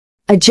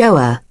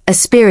Adjoa, a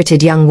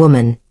spirited young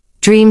woman,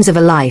 dreams of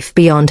a life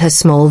beyond her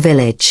small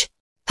village.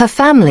 Her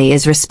family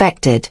is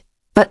respected,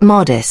 but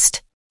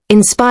modest.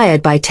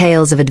 Inspired by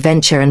tales of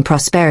adventure and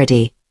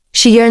prosperity,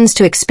 she yearns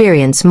to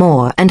experience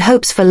more and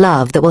hopes for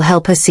love that will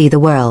help her see the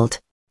world.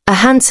 A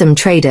handsome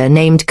trader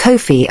named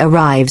Kofi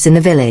arrives in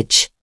the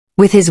village.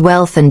 With his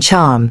wealth and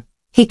charm,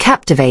 he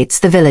captivates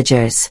the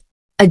villagers.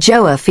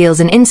 Adjoa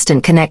feels an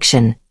instant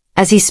connection,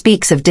 as he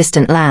speaks of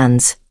distant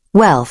lands,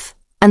 wealth,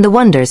 and the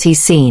wonders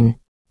he's seen.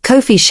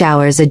 Kofi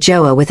showers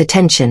Adjoa with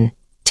attention,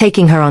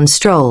 taking her on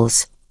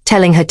strolls,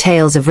 telling her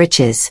tales of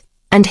riches,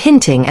 and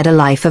hinting at a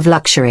life of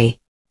luxury.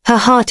 Her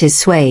heart is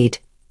swayed,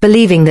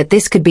 believing that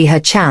this could be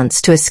her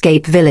chance to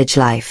escape village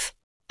life.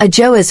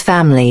 Adjoa's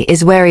family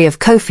is wary of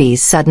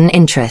Kofi's sudden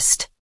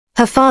interest.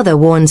 Her father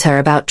warns her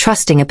about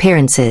trusting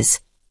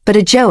appearances, but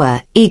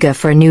Adjoa, eager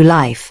for a new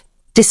life,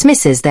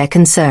 dismisses their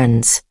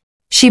concerns.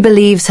 She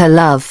believes her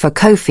love for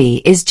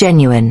Kofi is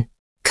genuine.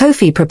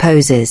 Kofi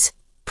proposes,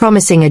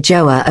 promising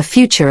Adjoa a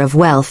future of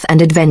wealth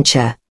and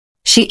adventure.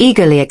 She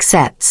eagerly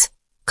accepts,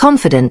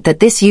 confident that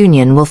this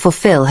union will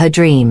fulfill her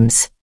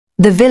dreams.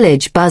 The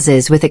village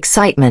buzzes with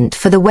excitement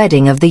for the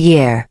wedding of the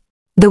year.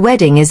 The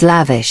wedding is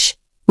lavish,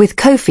 with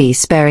Kofi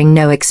sparing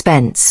no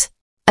expense.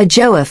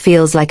 Adjoa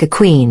feels like a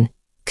queen,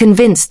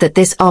 convinced that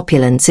this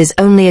opulence is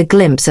only a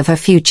glimpse of her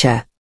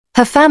future.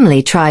 Her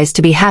family tries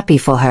to be happy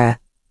for her,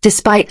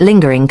 despite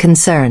lingering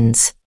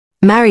concerns.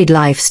 Married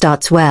life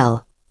starts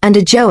well, and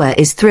Adjoa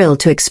is thrilled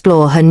to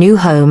explore her new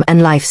home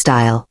and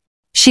lifestyle.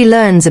 She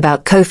learns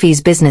about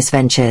Kofi's business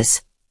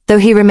ventures, though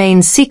he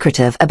remains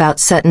secretive about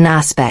certain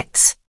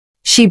aspects.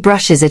 She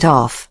brushes it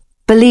off,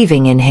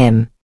 believing in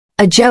him.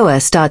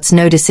 Adjoa starts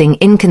noticing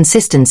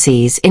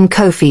inconsistencies in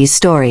Kofi's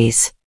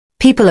stories.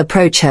 People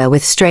approach her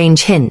with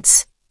strange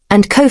hints,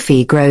 and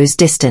Kofi grows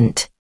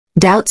distant.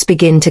 Doubts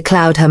begin to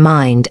cloud her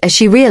mind as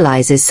she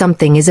realizes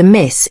something is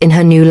amiss in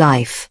her new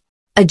life.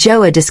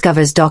 Adjoa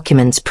discovers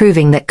documents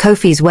proving that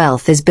Kofi's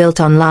wealth is built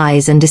on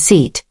lies and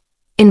deceit,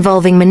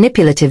 involving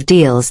manipulative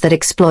deals that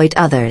exploit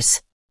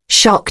others.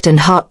 Shocked and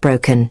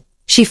heartbroken,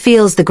 she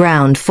feels the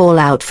ground fall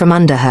out from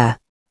under her.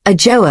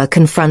 Adjoa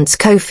confronts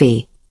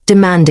Kofi,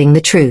 demanding the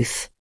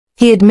truth.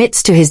 He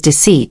admits to his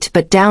deceit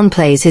but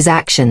downplays his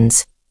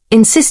actions,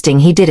 insisting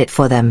he did it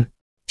for them.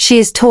 She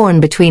is torn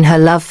between her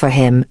love for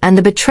him and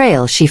the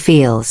betrayal she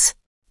feels.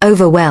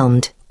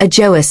 Overwhelmed,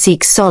 Adjoa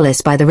seeks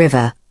solace by the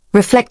river,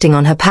 reflecting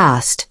on her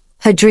past,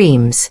 her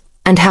dreams,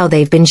 and how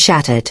they've been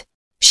shattered.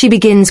 She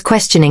begins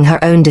questioning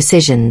her own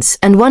decisions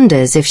and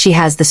wonders if she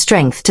has the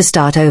strength to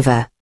start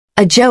over.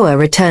 Adjoa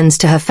returns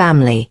to her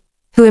family,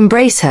 who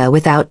embrace her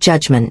without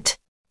judgment.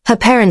 Her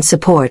parents'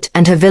 support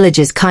and her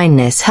village's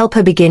kindness help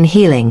her begin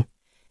healing,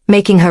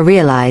 making her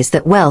realize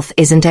that wealth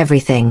isn't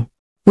everything.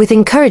 With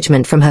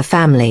encouragement from her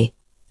family,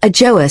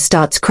 Adjoa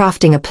starts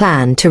crafting a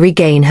plan to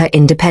regain her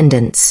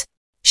independence.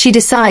 She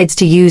decides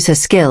to use her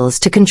skills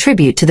to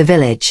contribute to the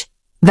village,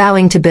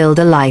 vowing to build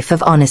a life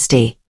of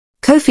honesty.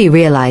 Kofi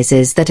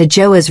realizes that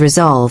Adjoa's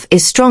resolve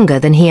is stronger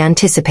than he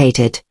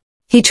anticipated.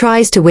 He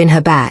tries to win her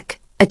back,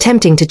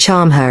 attempting to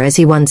charm her as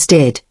he once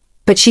did,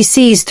 but she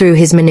sees through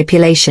his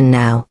manipulation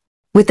now.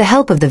 With the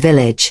help of the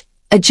village,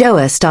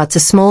 Adjoa starts a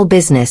small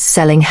business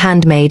selling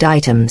handmade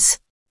items.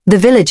 The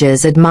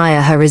villagers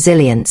admire her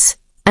resilience,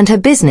 and her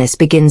business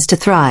begins to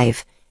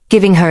thrive,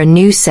 giving her a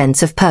new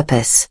sense of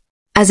purpose.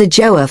 As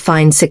Adjoa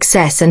finds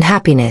success and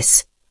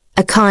happiness,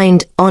 a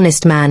kind,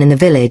 honest man in the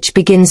village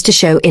begins to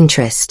show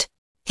interest.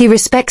 He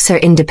respects her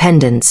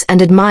independence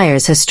and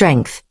admires her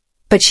strength,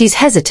 but she's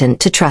hesitant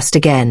to trust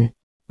again.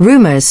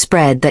 Rumors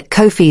spread that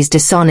Kofi's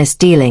dishonest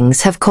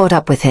dealings have caught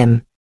up with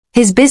him.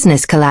 His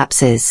business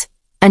collapses,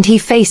 and he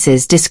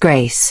faces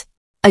disgrace.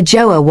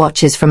 Adjoa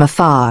watches from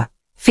afar,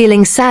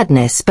 feeling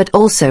sadness but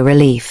also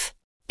relief.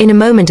 In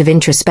a moment of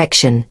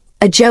introspection,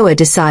 Adjoa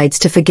decides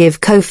to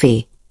forgive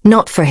Kofi,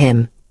 not for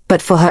him,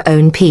 but for her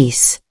own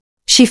peace.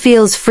 She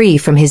feels free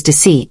from his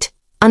deceit,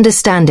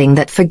 understanding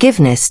that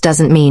forgiveness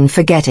doesn't mean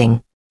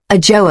forgetting.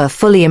 Adjoa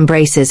fully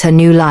embraces her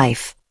new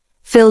life,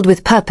 filled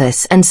with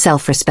purpose and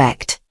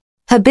self-respect.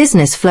 Her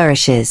business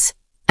flourishes,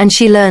 and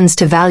she learns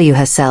to value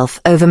herself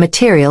over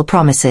material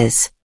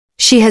promises.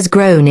 She has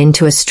grown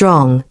into a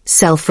strong,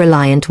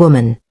 self-reliant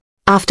woman.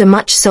 After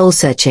much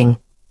soul-searching,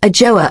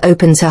 Adjoa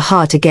opens her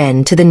heart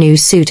again to the new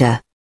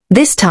suitor.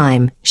 This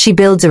time, she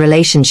builds a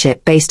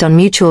relationship based on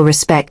mutual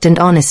respect and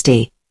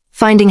honesty,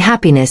 finding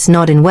happiness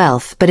not in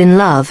wealth but in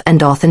love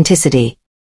and authenticity.